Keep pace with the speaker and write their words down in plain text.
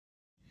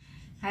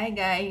Hi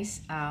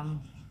guys,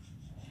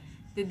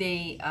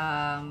 today,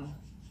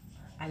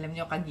 alam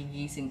nyo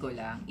kagigising ko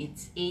lang.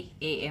 It's 8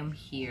 a.m.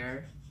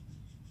 here.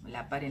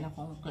 Wala pa rin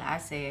akong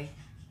klase.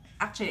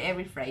 Actually,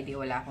 every Friday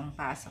wala akong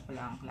pasok,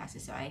 wala akong klase.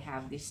 So, I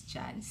have this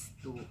chance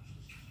to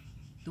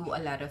do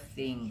a lot of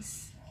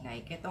things.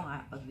 Like, ito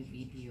nga,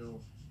 pag-video.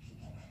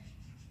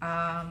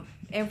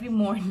 Every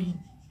morning,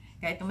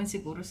 kahit naman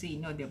siguro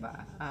sino, 'di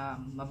ba?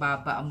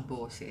 Mababa ang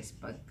boses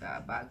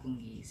pagka bagong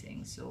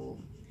gising. So,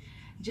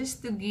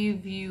 just to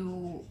give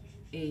you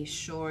a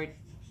short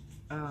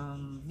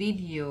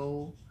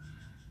video,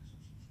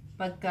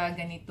 pagka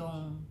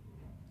ganitong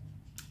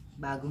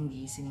bagong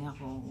gising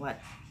ako,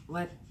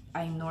 what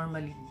I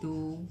normally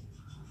do,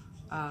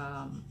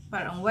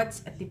 parang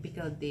what's a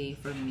typical day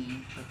for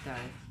me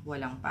pagka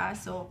walang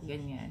pasok,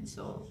 ganyan.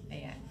 So,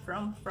 ayan,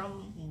 from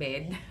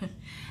bed,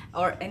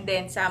 and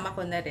then sama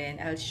ko na rin,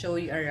 I'll show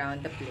you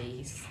around the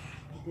place.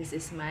 This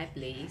is my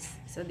place.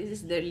 So, this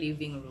is the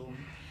living room.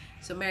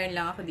 So, meron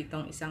lang ako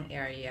ditong isang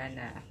area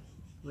na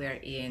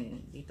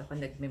wherein dito ko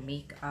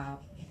nagme-makeup.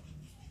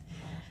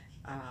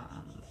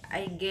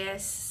 I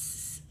guess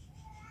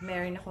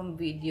meron akong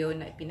video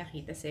na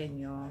ipinakita sa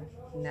inyo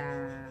na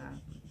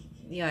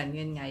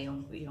yun nga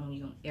yung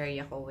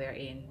area ko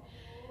wherein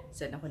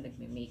saan ako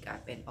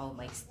nagme-makeup and all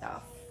my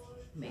stuff,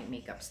 may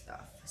makeup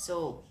stuff.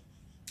 So,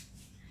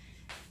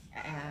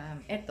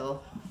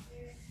 ito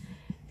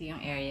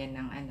yung area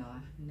ng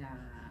na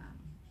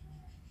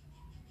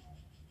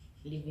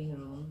living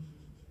room.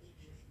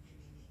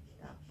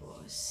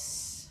 Tapos,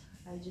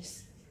 I'll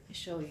just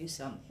show you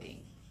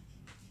something.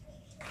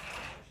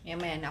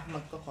 Maya na ako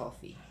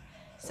magko-coffee.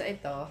 So,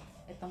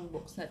 itong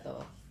books na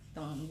to,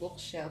 itong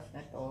bookshelf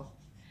na to,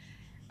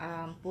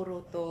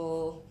 puro to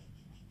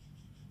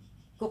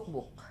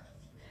cookbook.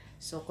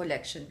 So,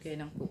 collection ko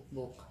yun ng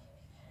cookbook.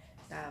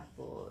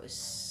 Tapos,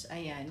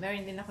 ayan,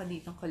 meron din ako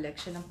ditong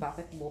collection ng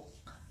pocketbook.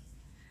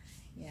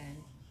 Ayan.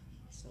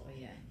 So,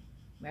 ayan.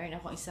 Meron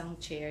akong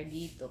isang chair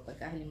dito.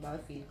 Pagka halimbawa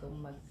feel ko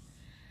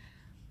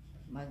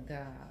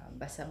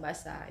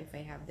basa-basa if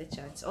I have the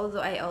chance. Although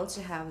I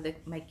also have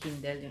my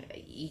Kindle, yung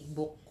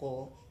e-book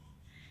ko.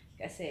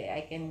 Kasi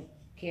I can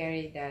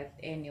carry that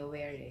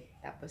anywhere eh.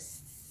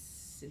 Tapos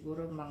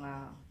siguro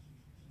mga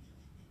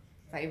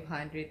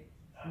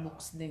 500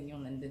 books din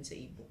yung nandun sa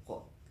e-book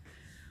ko.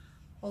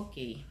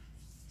 Okay.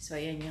 So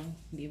ayan yung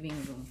living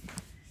room.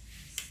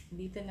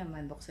 Dito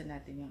naman, buksan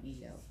natin yung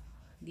ilaw.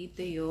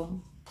 Dito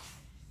yung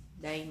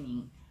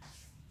dining.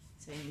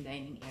 So yung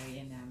dining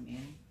area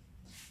namin.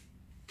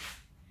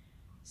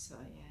 So,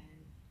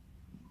 ayan.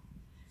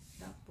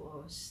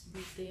 Tapos,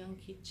 dito yung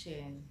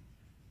kitchen.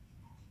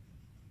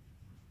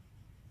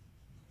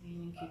 Ayan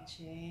yung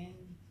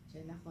kitchen.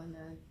 Diyan ako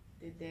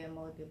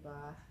na-demo,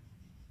 diba?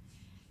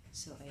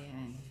 So,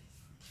 ayan.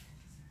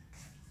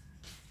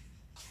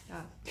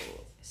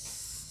 Tapos,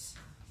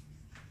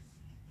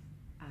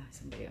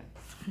 saan ba yun?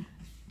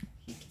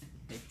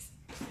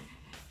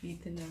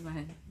 Dito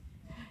naman.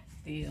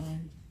 Ito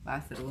yung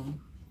bathroom.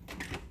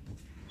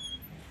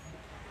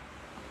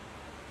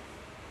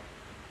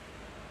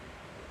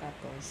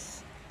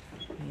 Tapos,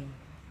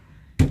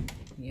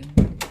 yung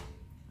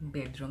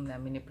bedroom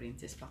namin ni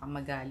Princess. Baka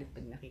magalit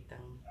pag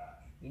nakitang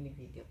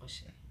binivideo ko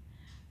siya.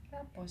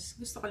 Tapos,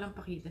 gusto ko lang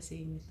pakita sa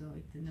inyo ito.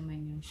 Ito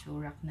naman yung show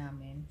rack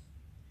namin.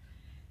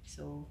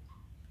 So,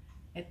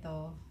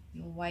 ito,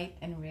 yung white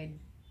and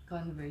red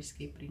Converse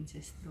kay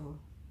Princess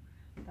to.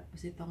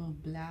 Tapos, itong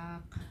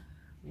black,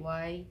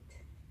 white,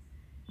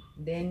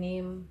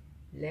 denim,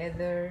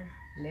 leather,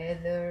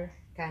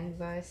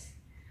 canvas,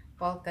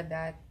 polka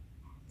dot,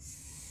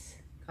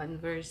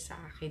 Converse sa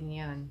akin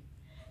yan.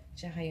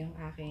 Tsaka yung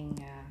aking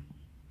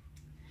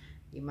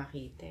di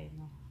makita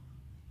no?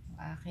 Yung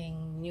aking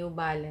New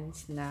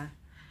Balance na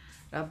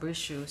rubber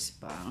shoes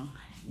pang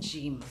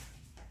gym.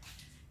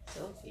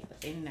 So, okay,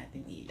 patayin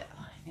natin ilaw.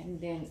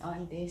 And then,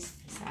 on this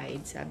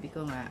side, sabi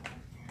ko nga,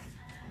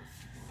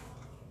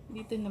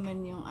 dito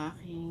naman yung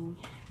aking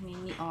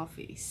mini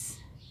office.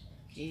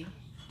 Okay?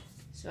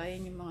 So,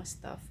 ayan yung mga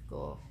stuff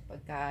ko.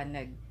 Pagka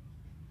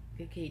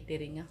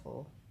nag-catering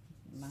ako,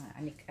 mga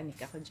anik-anik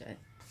ako dyan.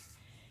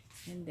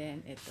 And then,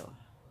 ito.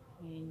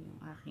 Ayan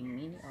yung aking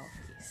mini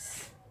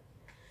office.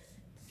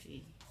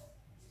 Okay.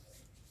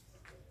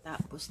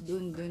 Tapos,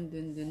 dun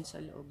sa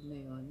loob na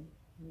yun.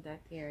 In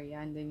that area,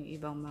 andun yung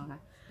ibang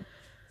mga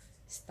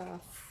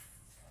stuff.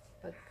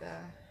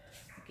 Pagka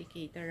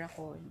nag-cater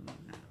ako, yung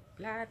mga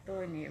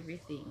plato and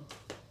everything.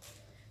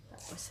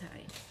 Tapos,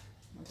 ay,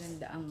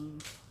 maganda ang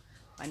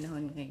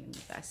panahon ngayon.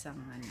 Taas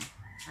ang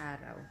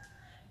araw.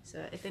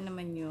 So, ito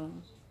naman yung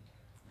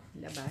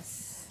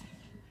labas.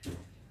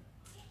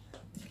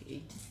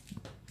 Okay.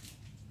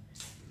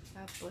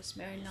 Tapos,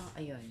 meron lang,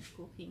 ayun,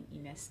 cooking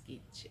Ina's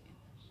kitchen.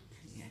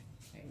 Ayan,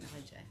 meron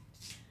ako dyan.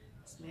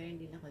 Tapos, meron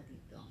din ako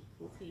dito,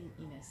 cooking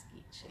Ina's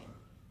kitchen.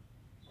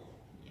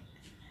 Ayan.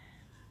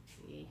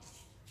 Okay.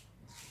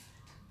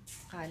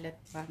 Makalat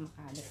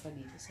pa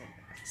dito sa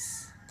labas.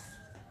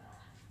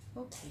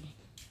 Okay.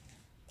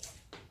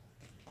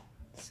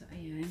 So,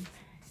 ayan.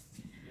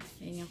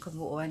 Ayan yung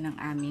kabuuan ng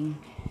aming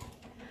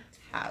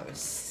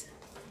house.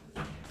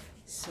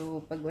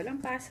 So, pag walang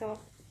pasok,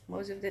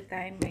 most of the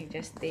time, I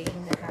just stay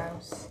in the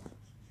house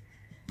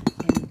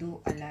and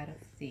do a lot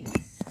of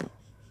things.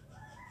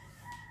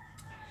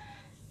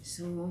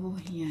 So,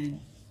 yan.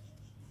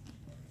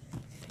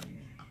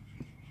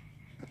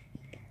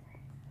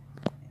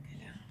 Teka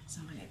lang,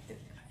 isang connected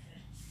pa.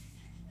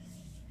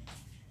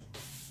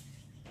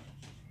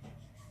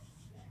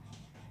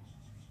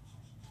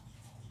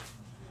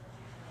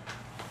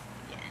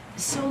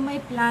 So, my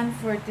plan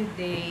for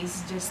today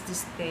is just to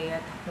stay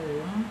at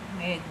home.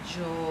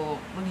 Medyo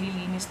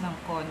maglilinis ng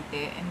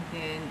konti. And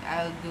then,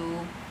 I'll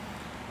do,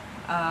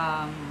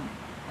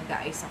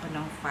 mag-aayos ako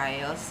ng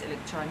files,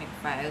 electronic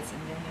files,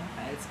 and then yung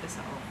files ko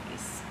sa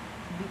office.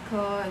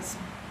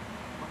 Because,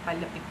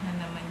 papalapit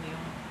na naman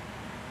yung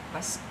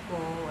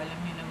Pasko. Alam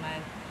niyo naman,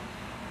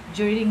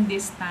 during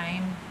this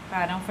time,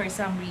 parang for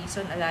some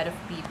reason, a lot of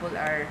people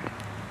are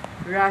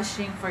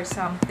rushing for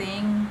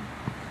something.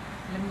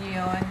 Alam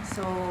niyo yun.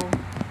 So,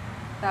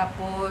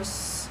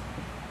 tapos,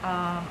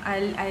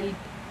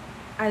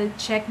 I'll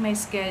check my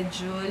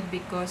schedule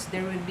because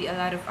there will be a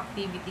lot of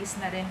activities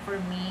na rin for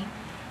me.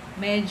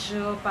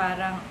 Medyo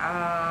parang,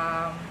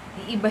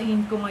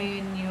 iibahin ko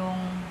ngayon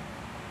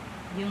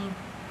yung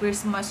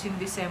Christmas, yung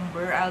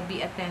December. I'll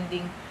be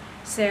attending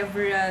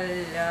several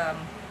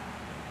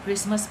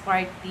Christmas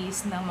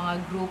parties ng mga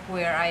group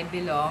where I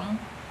belong.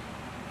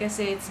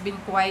 Kasi it's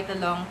been quite a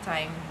long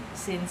time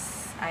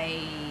since I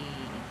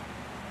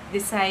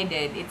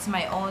decided, it's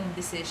my own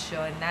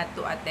decision not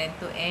to attend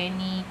to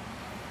any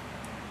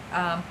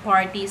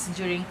parties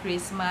during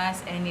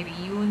Christmas, any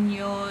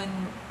reunion,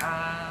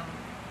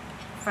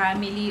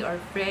 family or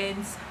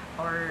friends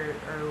or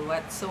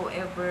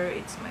whatsoever.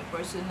 It's my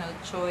personal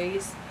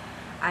choice.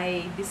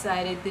 I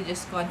decided to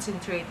just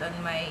concentrate on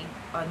my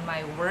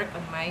work,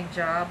 on my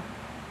job,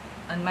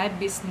 on my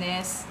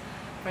business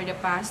for the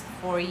past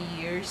 4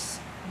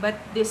 years.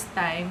 But this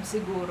time,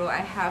 siguro,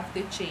 I have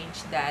to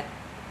change that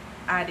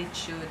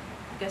attitude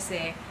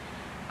kasi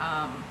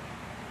I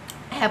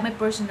have my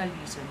personal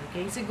reason,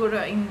 okay?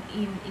 Siguro in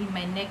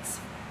my next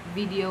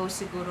video,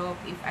 siguro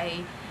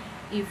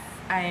if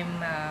I'm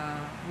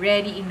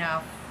ready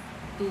enough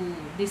to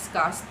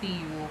discuss to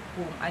you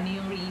kung ano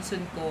yung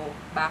reason ko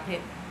bakit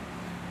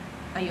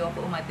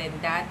ayoko umattend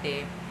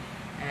dati,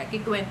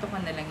 kikwento ko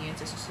na lang yun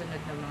sa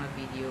susunod na mga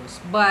videos.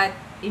 But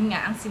yun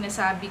nga, ang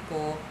sinasabi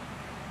ko,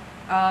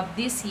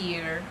 this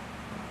year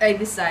I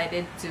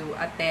decided to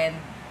attend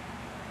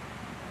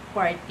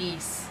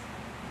parties,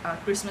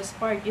 Christmas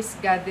parties,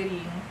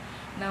 gathering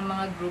ng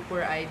mga group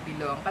where I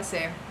belong.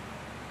 Kasi,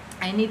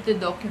 I need to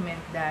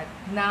document that.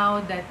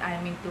 Now that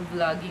I'm into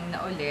vlogging na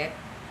ulit,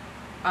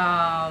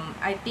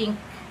 I think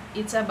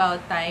it's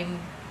about time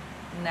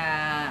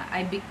na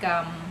I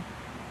become,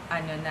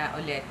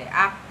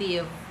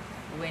 active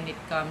when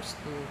it comes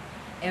to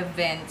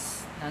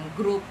events ng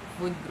group,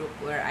 food group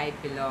where I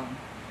belong.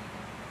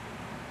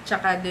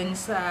 Tsaka dun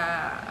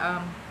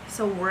sa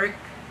work,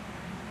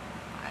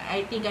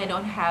 I think I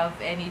don't have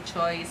any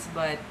choice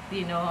but,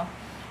 to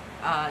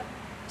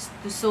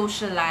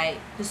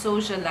socialize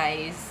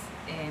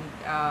and,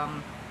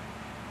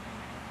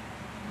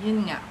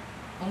 yun nga,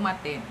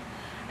 umattend.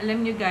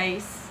 Alam nyo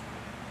guys,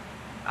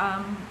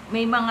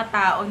 may mga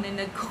tao na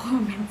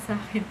nagko-comment sa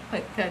akin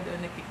pagka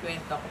doon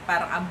nagkikwento ako.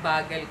 Parang ang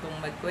bagal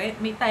kong magkwento.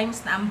 May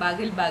times na ang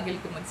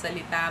bagal-bagal kong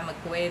magsalita,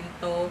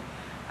 magkwento,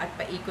 at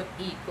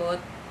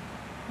paikot-ikot.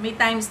 May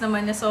times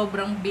naman na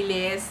sobrang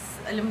bilis,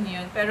 alam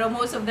niyo yun. Pero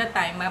most of the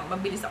time,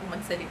 mabilis ako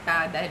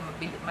magsalita dahil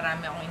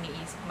marami akong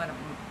iniisip,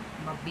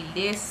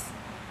 mabilis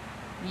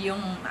yung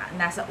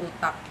nasa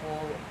utak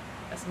ko.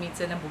 Tapos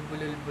minsan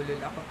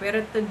nabubulol-bulol ako. Pero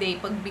today,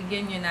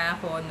 pagbigyan nyo na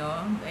ako,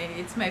 no?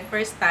 It's my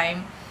first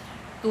time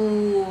to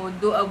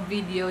do a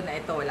video na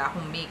ito. Wala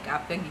akong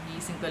makeup.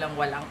 Nagigising ko lang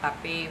walang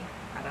kape.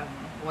 Parang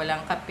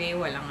walang kape,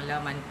 walang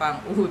laman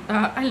pang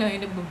utak. Alam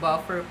yung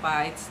nagbabuffer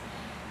pa.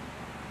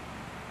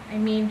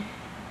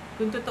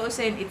 Kung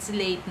tutuusin, it's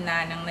late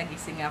na nang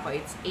nagising ako.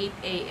 It's 8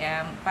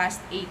 a.m.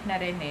 Past 8 na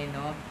rin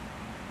no?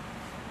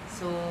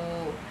 So,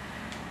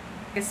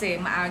 kasi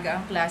maaga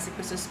ang klase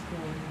ko sa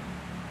school.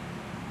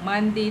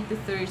 Monday to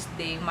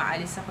Thursday,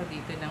 maalis ako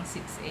dito ng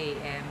 6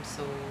 a.m.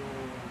 So,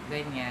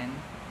 ganyan.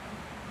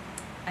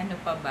 Ano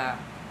pa ba?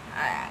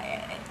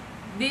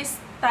 This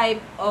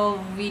type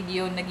of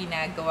video na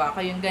ginagawa ko,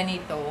 yung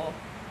ganito,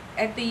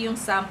 ito yung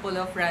sample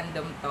of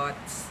random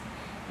thoughts.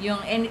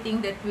 Yung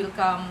anything that will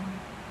come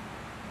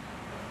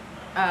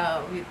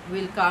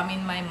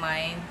in my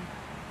mind,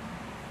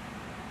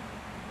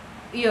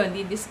 yun,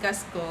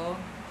 di-discuss ko.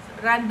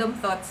 Random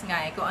thoughts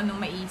nga kung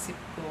anong maisip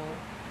ko.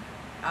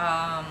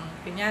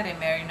 Kunyari,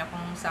 meron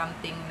akong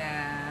something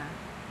na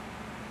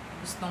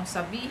gustong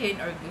sabihin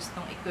or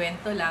gustong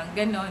ikwento lang,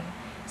 ganon.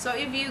 So,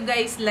 if you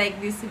guys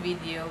like this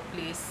video,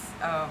 please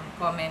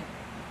comment.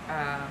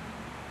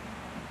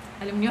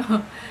 Alam nyo,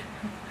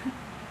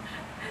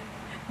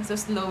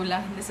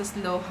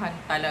 nasa-slowhan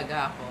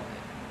talaga ako.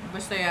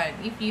 Basta yan,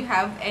 if you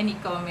have any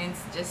comments,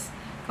 just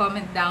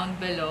comment down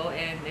below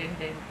and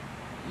then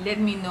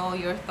let me know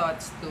your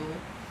thoughts too.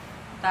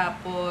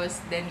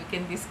 Tapos, then we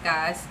can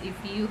discuss if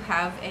you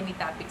have any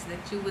topics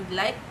that you would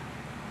like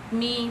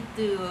me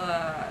to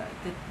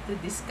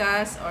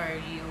discuss, or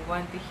you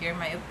want to hear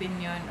my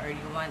opinion, or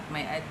you want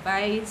my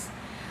advice.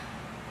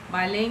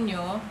 Malay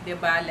nyo, 'di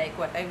ba, like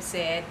what I've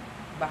said,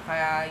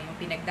 baka yung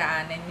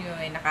pinagdaanan nyo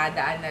ay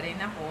nakadaan na rin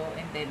ako,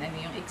 and then ano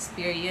yung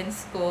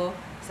experience ko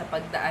sa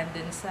pagdaan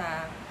dun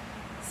sa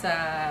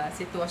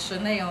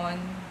sitwasyon na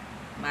yon.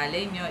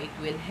 Malay nyo, it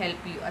will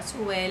help you as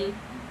well.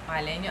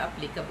 Malay nyo,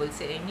 applicable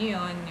sa inyo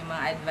yon, yung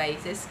mga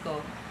advices ko.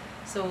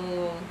 So,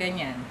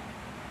 ganyan.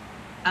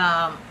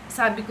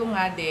 Sabi ko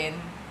nga din,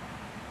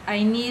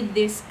 I need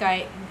this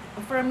kind,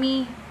 for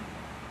me,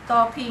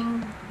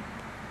 talking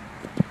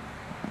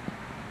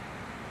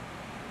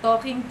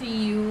to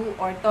you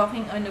or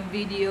talking on a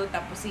video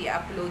tapos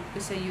i-upload ko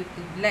sa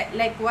YouTube,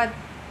 like what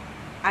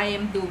I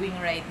am doing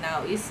right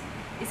now is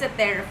a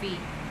therapy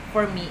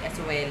for me as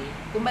well.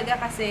 Kumbaga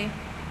kasi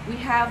we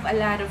have a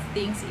lot of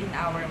things in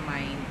our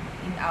mind,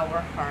 in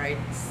our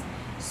hearts,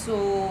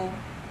 so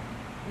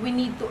we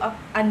need to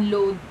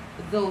unload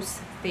those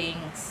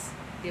things,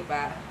 'di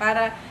ba?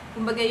 Para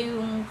kumbaga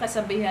yung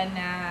kasabihan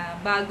na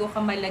bago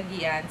ka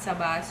malagyan sa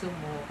baso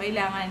mo,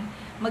 kailangan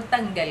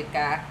magtanggal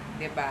ka,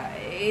 'di ba?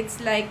 It's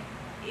like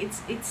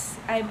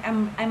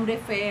I'm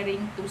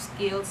referring to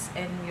skills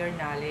and your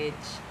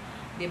knowledge,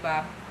 'di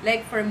ba?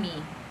 Like for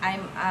me,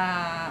 I'm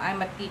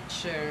a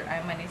teacher,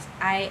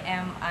 I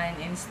am an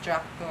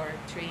instructor,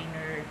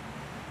 trainer.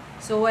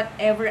 So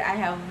whatever I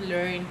have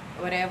learned,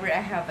 whatever I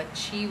have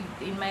achieved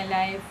in my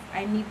life,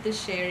 I need to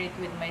share it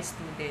with my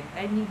student.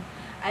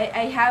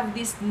 I have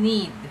this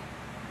need.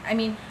 I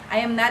mean,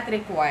 I am not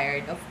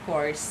required, of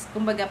course.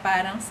 Kumbaga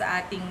parang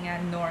sa ating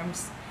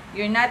norms,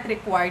 you're not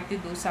required to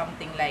do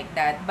something like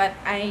that. But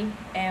I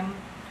am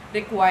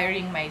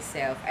requiring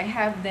myself. I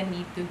have the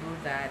need to do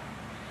that.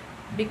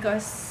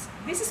 Because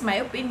this is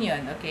my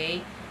opinion, okay?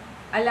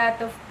 A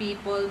lot of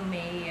people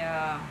may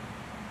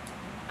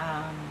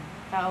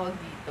tawag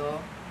dito,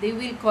 they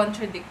will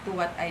contradict to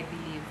what I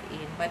believe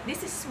in. But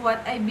this is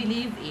what I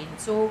believe in.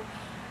 So,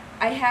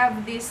 I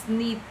have this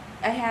need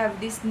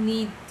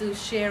to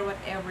share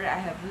whatever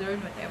I have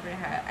learned, whatever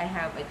I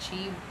have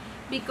achieved.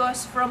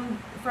 Because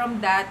from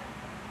that,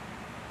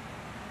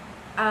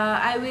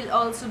 I will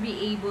also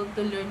be able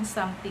to learn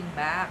something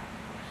back.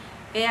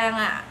 Kaya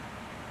nga,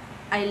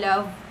 I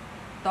love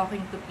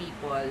talking to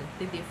people,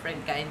 to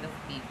different kind of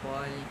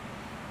people.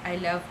 I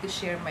love to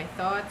share my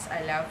thoughts,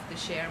 I love to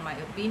share my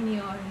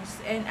opinions,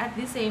 and at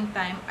the same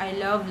time, I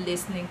love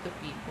listening to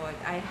people.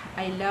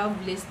 I love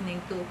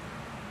listening to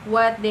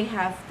what they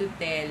have to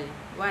tell,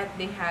 what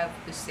they have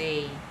to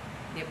say,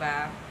 'di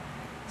ba?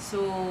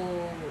 So,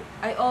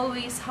 I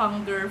always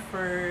hunger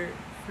for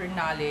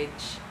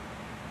knowledge.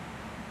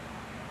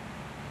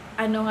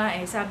 Ano nga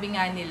sabi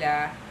nga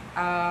nila,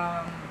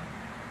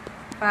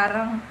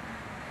 parang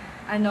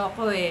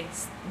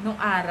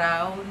nung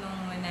araw,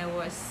 when I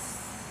was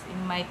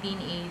in my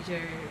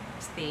teenager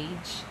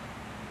stage,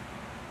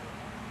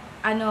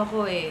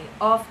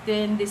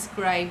 often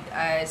described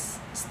as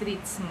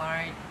street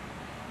smart.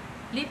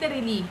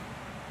 Literally,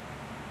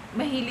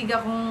 mahilig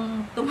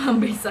akong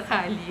tumambay sa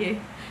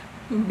kalye.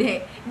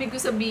 Hindi ko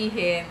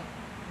sabihin,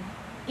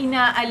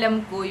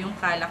 inaalam ko yung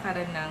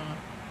kalakaran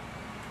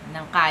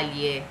ng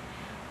kalye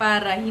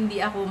para hindi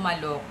ako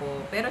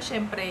maloko. Pero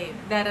syempre,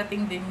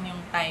 darating din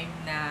yung time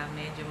na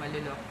medyo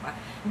maluloko pa.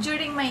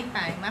 During my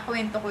time,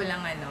 makwento ko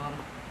lang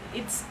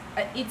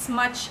it's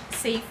much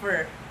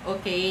safer,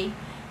 okay?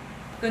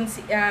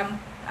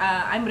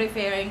 I'm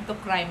referring to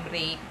crime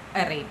rate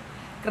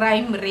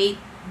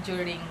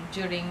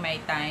during my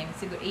time,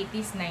 siguro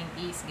 80s,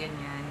 90s,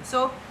 ganyan.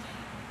 So,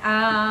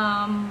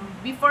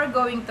 before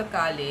going to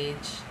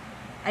college,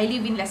 I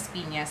live in Las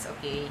Piñas,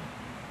 okay?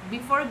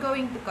 Before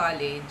going to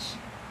college,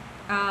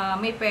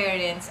 my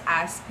parents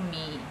asked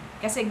me,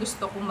 kasi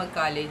gusto kong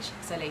mag-college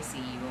sa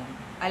Lyceum.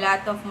 A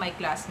lot of my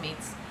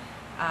classmates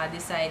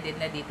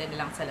decided na dito na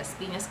lang sa Las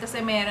Piñas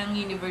kasi merong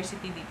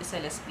university dito sa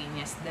Las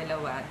Piñas,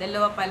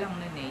 dalawa pa lang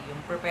nun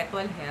yung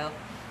Perpetual Health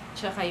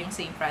tsaka yung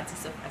St.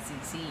 Francis of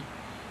Assisi.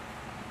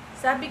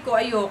 Sabi ko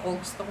ayoko,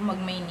 gusto ko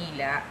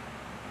mag-Maynila,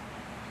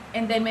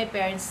 and then my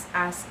parents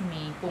asked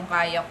me kung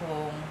kaya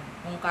kong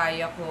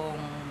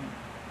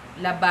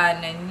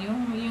labanan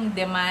yung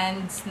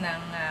demands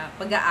ng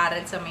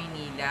pag-aaral sa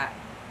Maynila.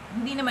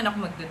 Hindi naman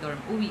ako magdo-dorm,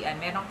 uwian.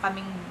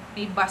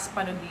 May bus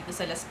pa nun dito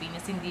sa Las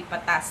Piñas, hindi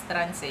pa task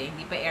trans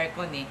hindi pa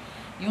aircon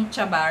yung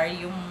chabar,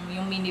 yung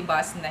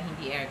minibus na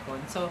hindi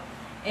aircon. So,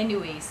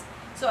 anyways,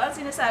 so ang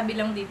sinasabi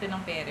lang dito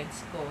ng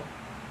parents ko,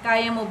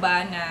 kaya mo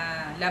ba na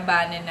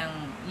labanan ng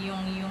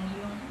yung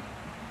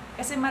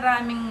kasi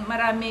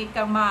marami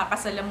kang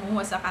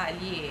makakasalamuha sa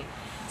kalye,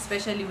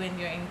 especially when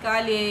you're in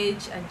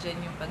college,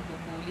 andyan yung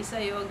pagbubuli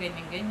sa'yo,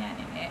 ganyan,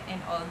 and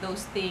all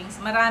those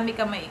things. Marami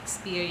kang may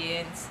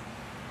experience.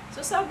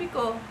 So, sabi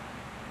ko,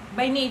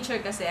 by nature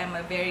kasi, I'm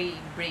a very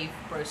brave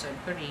person,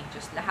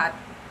 courageous, lahat.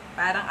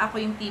 Parang ako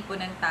yung tipo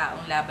ng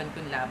taong laban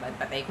kung laban,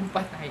 patay kung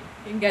patay.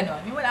 Yung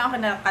gano'n. Yung wala akong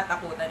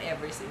nakatakutan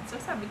ever since.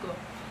 So, sabi ko,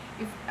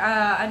 if,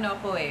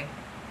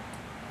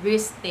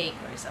 risk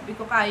taker. Sabi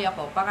ko, kaya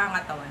ko,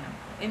 pakangatawanan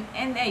ko.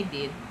 And I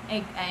did.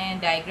 And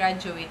I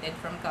graduated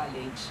from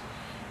college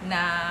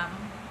na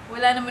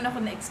wala naman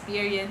ako na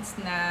experience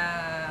na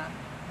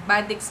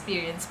bad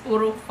experience.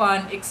 Puro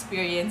fun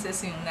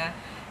experiences yung na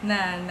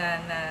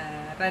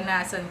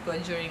ranasan ko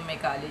during my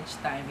college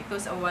time. It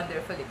was a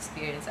wonderful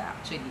experience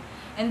actually.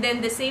 And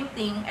then the same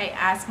thing, I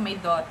asked my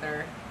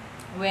daughter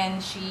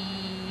when she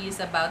is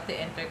about to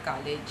enter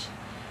college.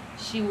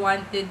 She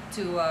wanted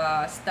to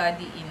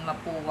study in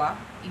Mapua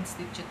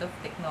Institute of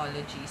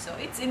Technology. So,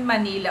 it's in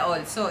Manila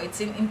also. It's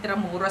in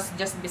Intramuros,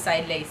 just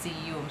beside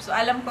Lyceum. So,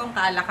 alam ko ang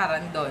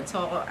kalakaran doon.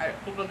 So,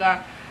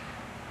 kumbaga,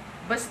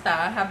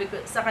 basta, sabi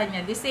ko sa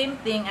kanya, the same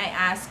thing I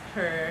asked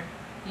her,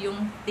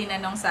 yung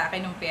tinanong sa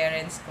akin ng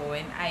parents ko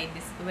when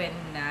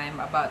I'm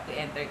about to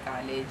enter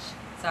college.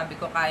 Sabi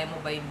ko, kaya mo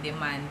ba yung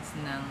demands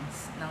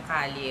ng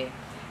kalye?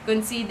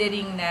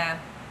 Considering na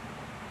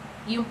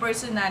yung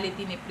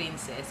personality ni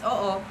Princess,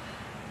 oo,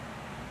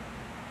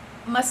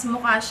 mas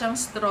mukha siyang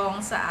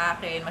strong sa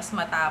akin, mas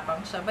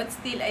matapang siya, but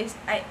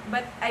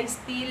I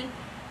still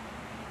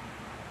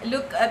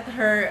look at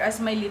her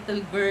as my little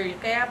girl.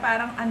 Kaya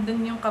parang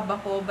andun yung kaba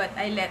ko, but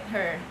I let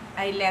her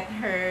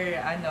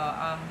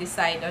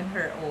decide on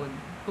her own.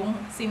 Kung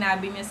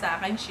sinabi niya sa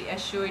akin, she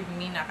assured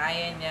me na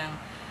kaya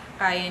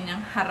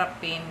niyang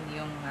harapin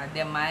yung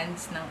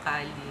demands ng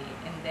kalye,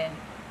 and then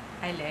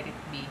I let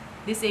it be.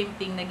 The same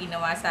thing na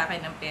ginawa sa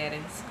akin ng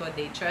parents ko.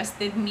 They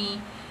trusted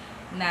me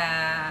na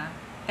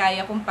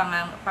kaya kong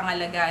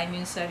pangalagaan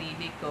yung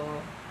sarili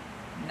ko.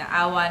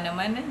 Naawa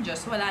naman ng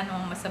Diyos, wala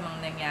namang masamang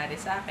nangyari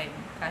sa akin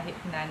kahit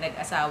na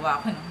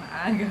nag-asawa ako ng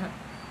maaga.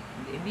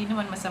 Hindi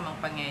naman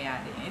masamang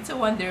pangyayari. It's a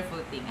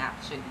wonderful thing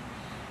actually.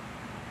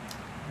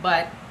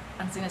 But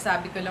ang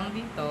sinasabi ko lang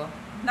dito,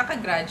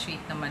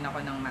 nakagraduate naman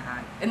ako ng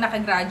maaga.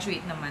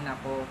 Nakagraduate naman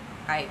ako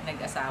kahit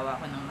nag-asawa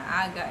ko ng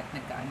maaga at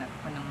nagkaanak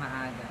ko ng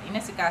maaga.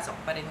 Inasikaso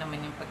ko pa rin naman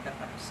yung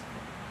pagtatapos ko.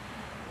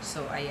 So,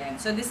 ayan.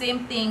 So, the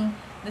same thing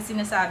na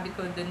sinasabi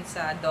ko dun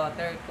sa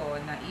daughter ko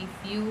na if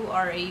you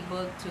are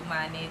able to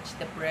manage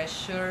the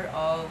pressure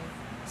of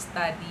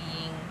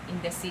studying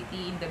in the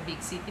city, in the big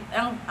city.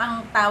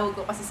 Ang tawag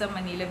ko kasi sa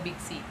Manila, big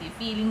city,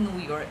 feeling New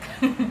York.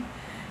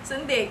 So,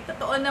 hindi.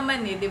 Totoo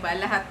naman di ba?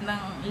 Lahat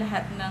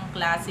ng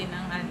klase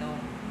ng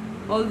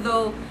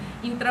although,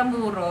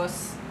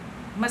 Intramuros,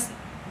 mas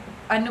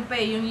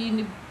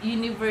yung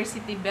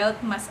university belt,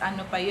 mas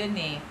pa yun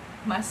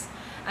mas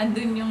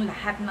andun yung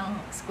lahat ng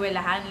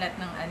eskwelahan, lahat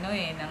ng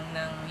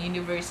ng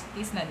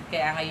universities,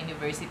 kaya nga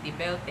university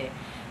belt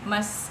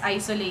mas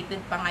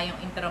isolated pa nga yung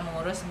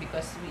Intramuros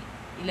because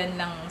ilan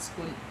lang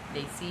school,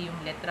 Lyceum,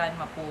 Letran,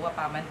 Mapua,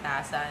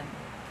 Pamantasan,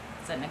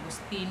 San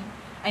Agustin,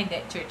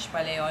 hindi, church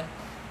pala yun.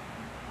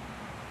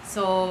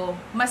 So,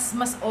 mas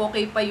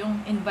okay pa yung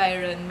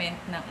environment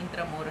ng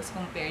Intramuros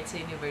compared sa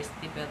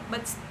University Belt.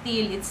 But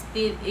still,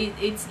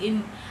 it's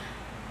in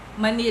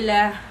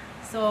Manila.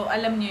 So,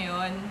 alam nyo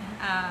yun,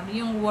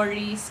 yung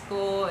worries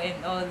ko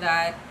and all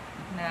that,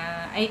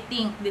 na I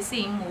think the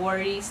same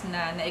worries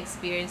na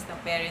na-experience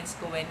ng parents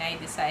ko when I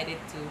decided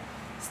to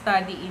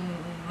study in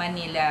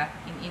Manila,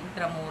 in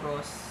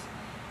Intramuros.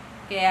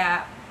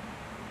 Kaya,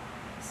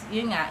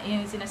 yun nga,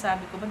 yun yung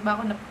sinasabi ko, ba't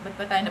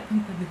ba tayo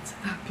napunta dun sa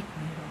topic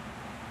na yun?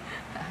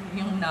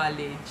 Yung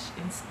knowledge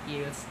and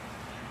skills.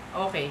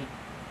 Okay.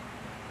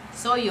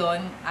 So,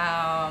 yun,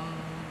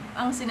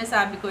 ang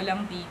sinasabi ko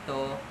lang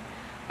dito,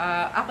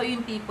 ako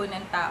yung tipo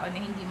ng tao na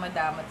hindi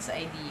madamot sa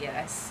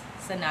ideas,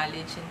 sa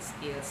knowledge and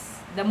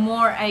skills. The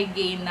more I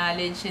gain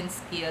knowledge and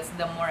skills,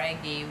 the more I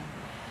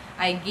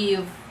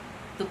give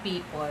to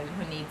people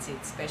who needs it,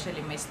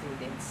 especially my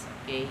students.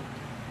 Okay?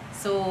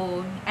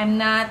 So, I'm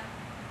not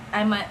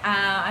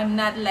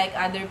like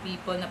other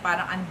people na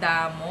parang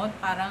andamot,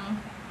 parang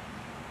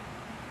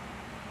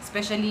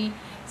especially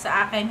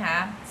sa akin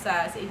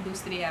sa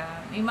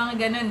industriya, may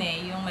mga ganun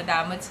yung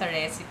madamot sa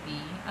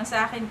recipe. Ang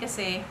sa akin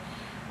kasi,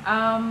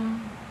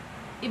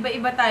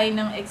 iba-iba tayo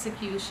ng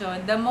execution.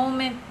 The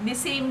moment, the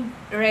same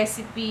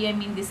recipe,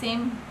 the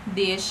same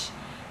dish,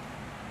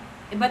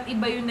 iba't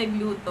iba yung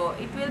nagluto,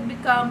 it will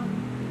become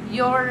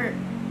your,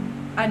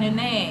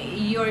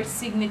 your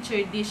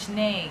signature dish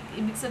na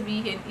Ibig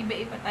sabihin,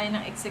 iba-iba tayo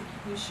ng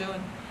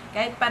execution.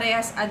 Kahit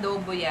parehas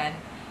adobo yan,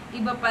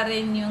 iba pa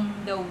rin yung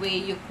the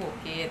way you cook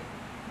it.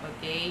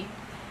 Okay?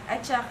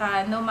 At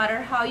saka, no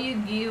matter how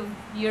you give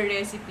your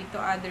recipe to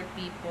other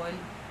people,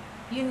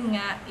 yun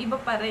nga,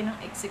 iba pa rin ang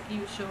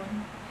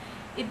execution.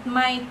 It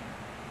might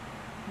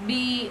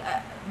be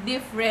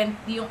different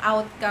yung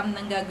outcome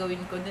ng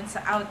gagawin ko dun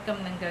sa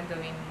outcome ng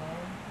gagawin mo.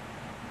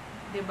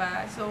 'Di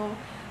ba? So,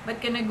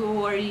 ba't ka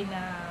nag-worry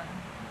na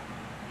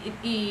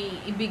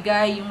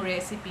ibigay yung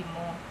recipe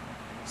mo?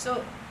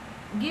 So,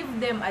 give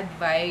them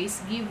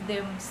advice, give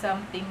them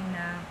something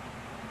na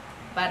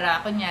para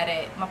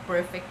kunyari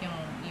ma-perfect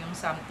yung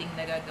something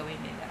na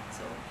gagawin nila.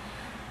 So,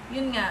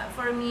 yun nga,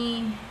 for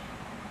me,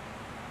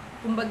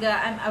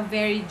 kumbaga, I'm a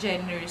very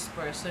generous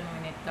person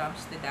when it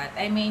comes to that.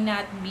 I may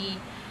not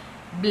be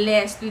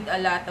blessed with a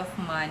lot of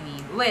money.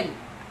 Well,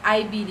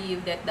 I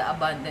believe that the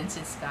abundance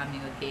is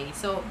coming, okay?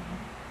 So,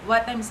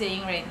 what I'm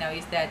saying right now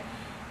is that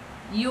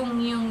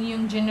yung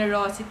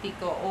generosity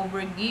ko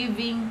over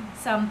giving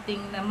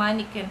something na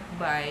money can't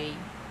buy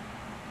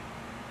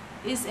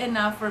is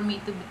enough for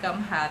me to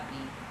become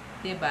happy.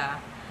 'Di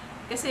ba?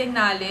 Kasi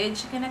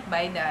knowledge, you cannot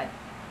buy that.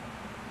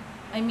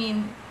 I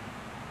mean,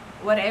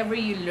 whatever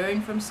you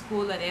learn from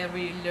school,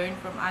 whatever you learn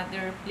from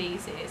other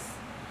places.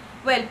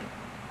 Well,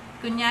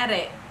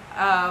 kunyari,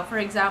 for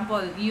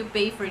example, you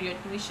pay for your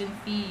tuition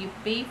fee, you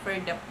pay for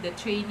the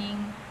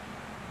training,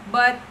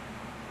 but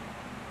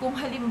kung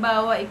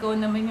halimbawa ikaw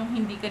naman yung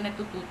hindi ka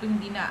natututo,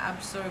 hindi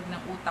na-absorb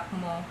ng utak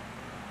mo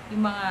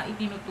yung mga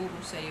itinuturo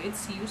sa'yo,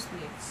 it's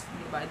useless,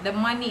 diba? The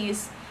money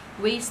is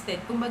wasted.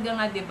 Kumbaga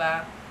nga,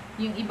 diba,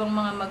 yung ibang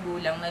mga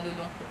magulang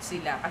nalulungkot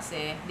sila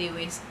kasi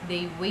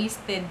they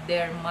wasted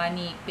their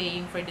money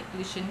paying for the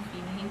tuition fee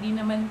na hindi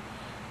naman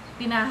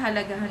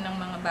pinahalagahan ng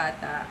mga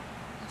bata.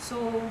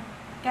 So,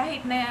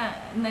 kahit na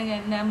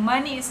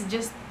money is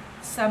just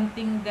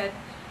something that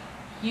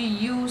you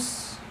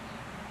use,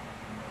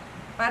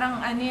 parang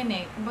ano yan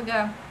eh,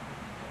 kumbaga,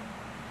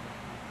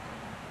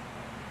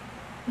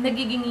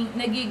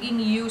 nagiging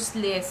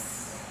useless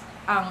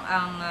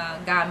ang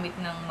gamit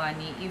ng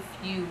money if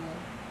you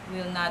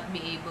will not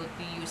be able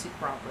to use it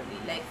properly.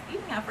 Like,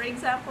 yun nga, for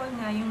example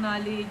nga, yung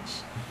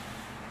knowledge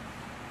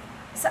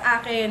sa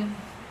akin,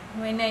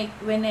 when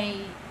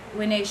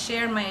I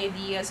share my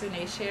ideas, when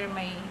I share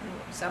my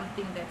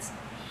something that's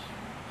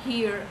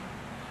here,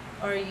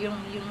 or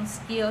yung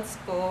skills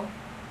ko,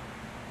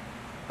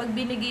 pag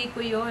binigay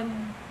ko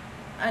yun,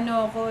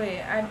 ano ko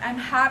eh, I'm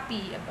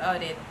happy about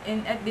it.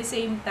 And at the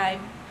same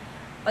time,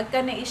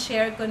 pagka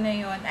na-share ko na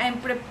yun, I'm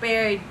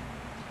prepared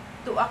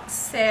to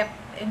accept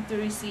and to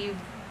receive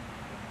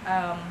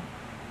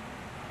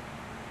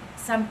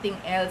something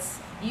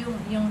else,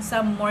 yung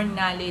some more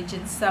knowledge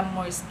and some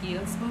more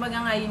skills.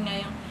 Kumbaga nga yun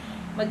nga yung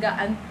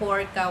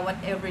mag-a-pour ka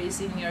whatever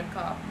is in your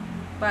cup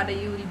para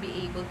you will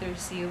be able to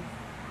receive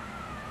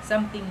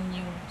something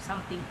new,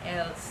 something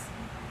else.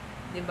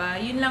 'Di ba?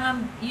 Yun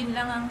lang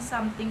ang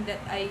something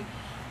that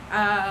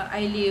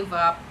I live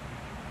up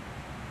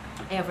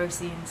ever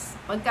since.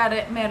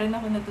 Pagka meron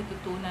ako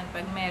natututunan,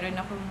 pag meron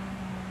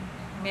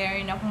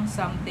akong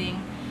something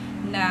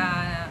na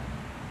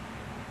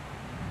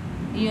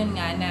yun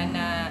nga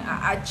na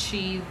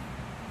achieve,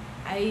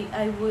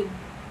 I would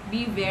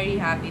be very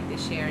happy to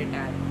share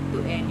that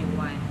to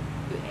anyone,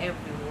 to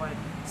everyone,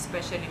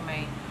 especially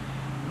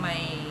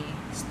my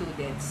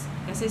students.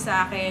 Kasi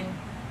sa akin,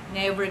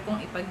 never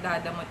kong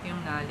ipagdadamot yung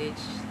knowledge,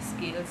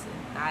 skills,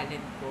 and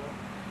talent ko.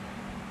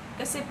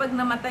 Kasi pag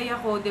namatay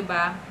ako, 'di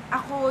ba?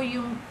 Ako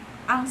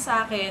ang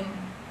sa akin,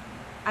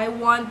 I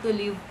want to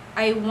leave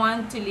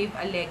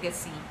a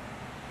legacy.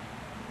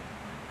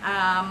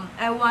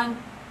 I want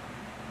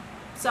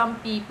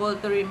some people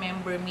to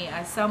remember me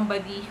as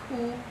somebody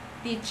who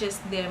teaches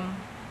them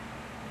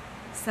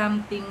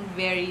something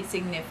very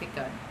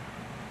significant.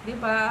 'Di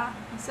ba?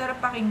 Sarap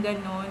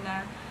pakinggan no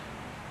na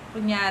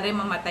kunyari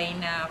mamatay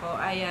na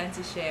ako, ayan si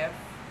chef,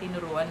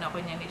 tinuruan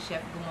ako niya ni chef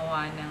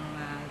gumawa ng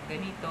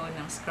ganito,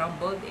 ng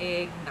scrambled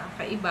egg,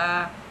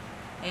 nakakaiba.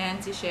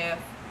 Ayan si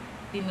chef,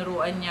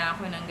 tinuruan niya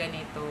ako ng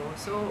ganito.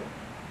 So,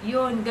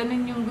 yun,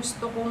 ganun yung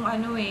gusto kong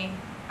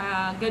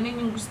ganun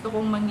yung gusto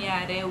kong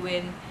mangyari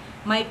when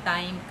my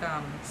time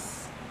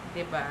comes.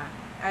 'Di ba?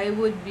 I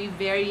would be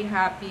very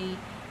happy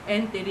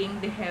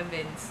entering the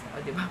heavens. O,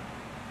 'di ba?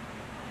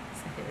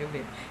 Sa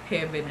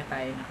heaven na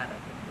tayo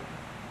nakarating.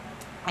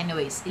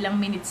 Anyways,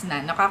 ilang minutes na.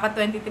 Nakaka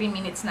 23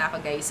 minutes na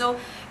ako, guys. So,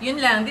 yun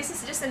lang. This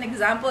is just an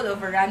example of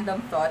a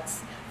random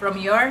thoughts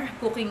from your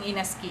Cooking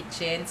Ina's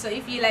Kitchen. So,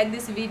 if you like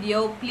this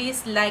video,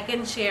 please like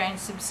and share and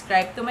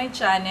subscribe to my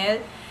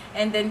channel.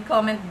 And then,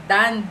 comment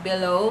down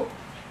below.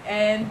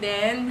 And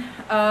then,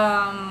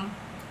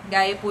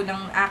 gaya po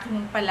ng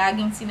aking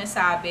palaging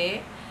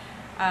sinasabi,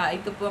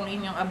 ito po ang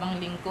inyong abang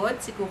lingkod,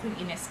 si Cooking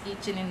Ina's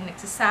Kitchen, and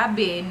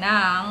nagsasabi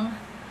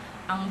ng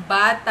ang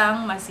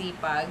batang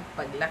masipag,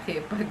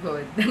 paglaki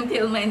pagod.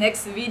 Until my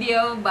next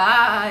video,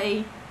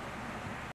 bye!